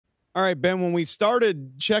All right, Ben, when we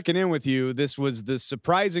started checking in with you, this was the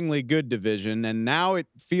surprisingly good division, and now it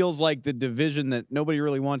feels like the division that nobody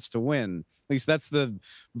really wants to win. At least that's the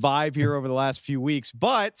vibe here over the last few weeks.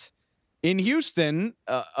 But in Houston,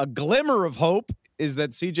 a glimmer of hope is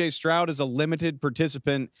that CJ Stroud is a limited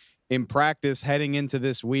participant in practice heading into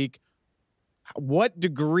this week. What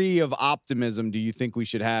degree of optimism do you think we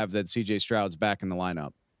should have that CJ Stroud's back in the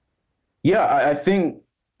lineup? Yeah, I think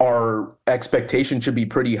our expectation should be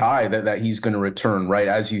pretty high that he's going to return, right?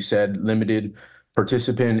 As you said, limited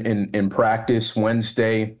participant in practice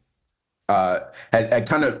Wednesday. Had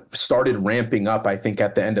kind of started ramping up, I think,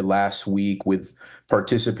 at the end of last week with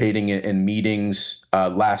participating in meetings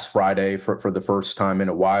last Friday for the first time in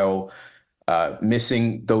a while.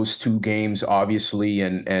 Missing those two games, obviously,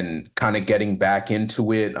 and kind of getting back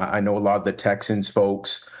into it. I know a lot of the Texans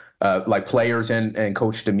folks, like players and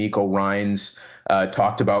Coach D'Amico Ryans,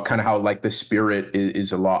 talked about kind of how like the spirit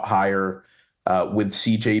is a lot higher with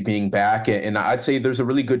CJ being back. And I'd say there's a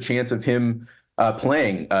really good chance of him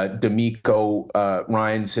playing. D'Amico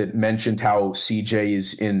Ryans had mentioned how CJ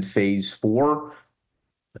is in phase 4.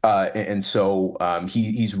 And so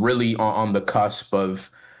he's really on the cusp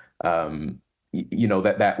of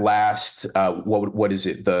that last what is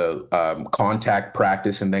it, the contact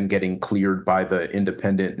practice and then getting cleared by the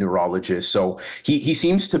independent neurologist. So he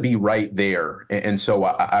seems to be right there, and so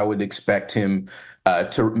I would expect him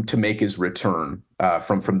to make his return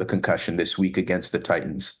from the concussion this week against the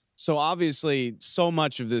Titans. So obviously, so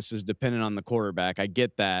much of this is dependent on the quarterback. I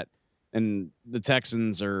get that, and the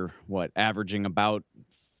Texans are averaging about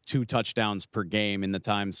 2 touchdowns per game in the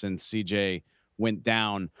time since CJ went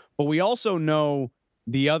down. But we also know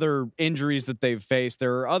the other injuries that they've faced.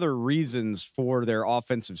 There are other reasons for their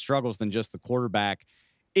offensive struggles than just the quarterback.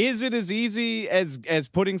 Is it as easy as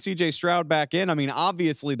putting CJ Stroud back in? I mean,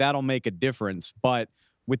 obviously that'll make a difference, but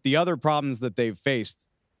with the other problems that they've faced,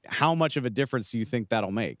 how much of a difference do you think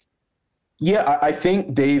that'll make? Yeah, I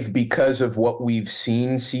think, Dave, because of what we've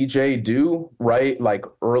seen CJ do, right? Like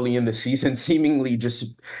early in the season, seemingly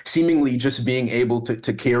just being able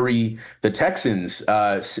to carry the Texans,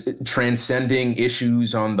 transcending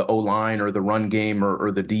issues on the O-line or the run game or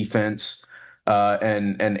the defense,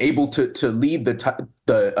 and able to lead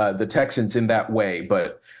the Texans in that way.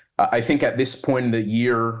 But I think at this point in the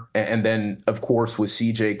year, and then of course with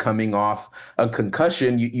CJ coming off a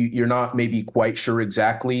concussion, you're not maybe quite sure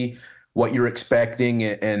exactly what you're expecting,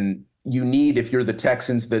 and you need, if you're the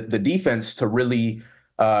Texans, the defense to really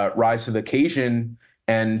rise to the occasion.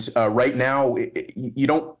 And right now, you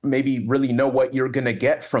don't maybe really know what you're going to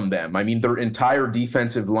get from them. I mean, their entire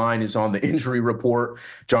defensive line is on the injury report.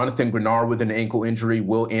 Jonathan Grenard with an ankle injury,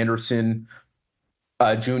 Will Anderson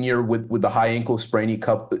Jr. with the high ankle sprain.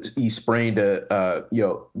 He sprained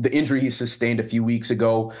the injury he sustained a few weeks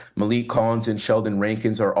ago. Malik Collins and Sheldon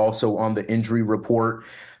Rankins are also on the injury report.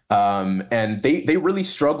 And they really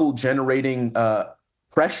struggled generating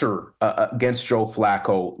pressure against Joe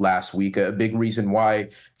Flacco last week. A big reason why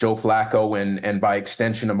Joe Flacco and by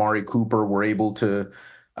extension Amari Cooper were able to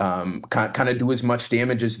kind of do as much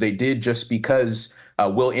damage as they did, just because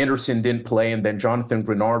Will Anderson didn't play, and then Jonathan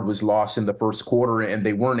Grenard was lost in the first quarter, and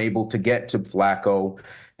they weren't able to get to Flacco,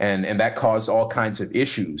 and that caused all kinds of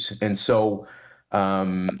issues. And so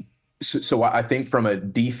I think from a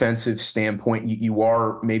defensive standpoint, you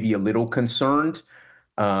are maybe a little concerned.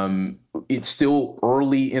 It's still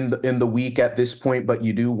early in the week at this point, but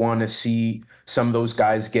you do want to see some of those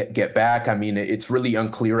guys get back. I mean, it's really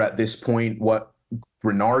unclear at this point what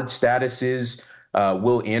Grenard's status is.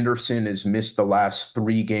 Will Anderson has missed the last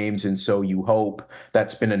 3 games, and so you hope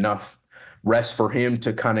that's been enough rest for him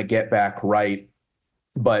to kind of get back right.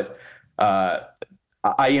 But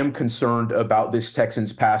I am concerned about this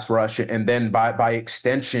Texans pass rush, and then by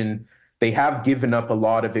extension, they have given up a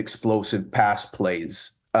lot of explosive pass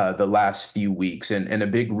plays the last few weeks, and a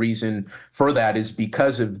big reason for that is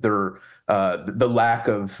because of their the lack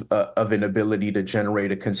of an ability to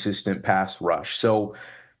generate a consistent pass rush. So,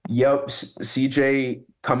 yep, CJ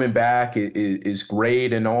coming back is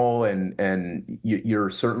great and all, and you're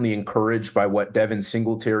certainly encouraged by what Devin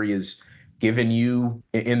Singletary is given you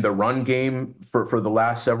in the run game for the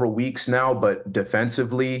last several weeks now. But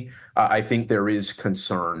defensively, I think there is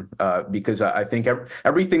concern because I think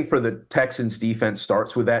everything for the Texans defense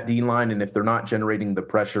starts with that D-line. And if they're not generating the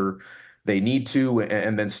pressure they need to,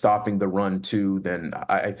 and then stopping the run too, then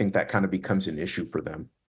I think that kind of becomes an issue for them.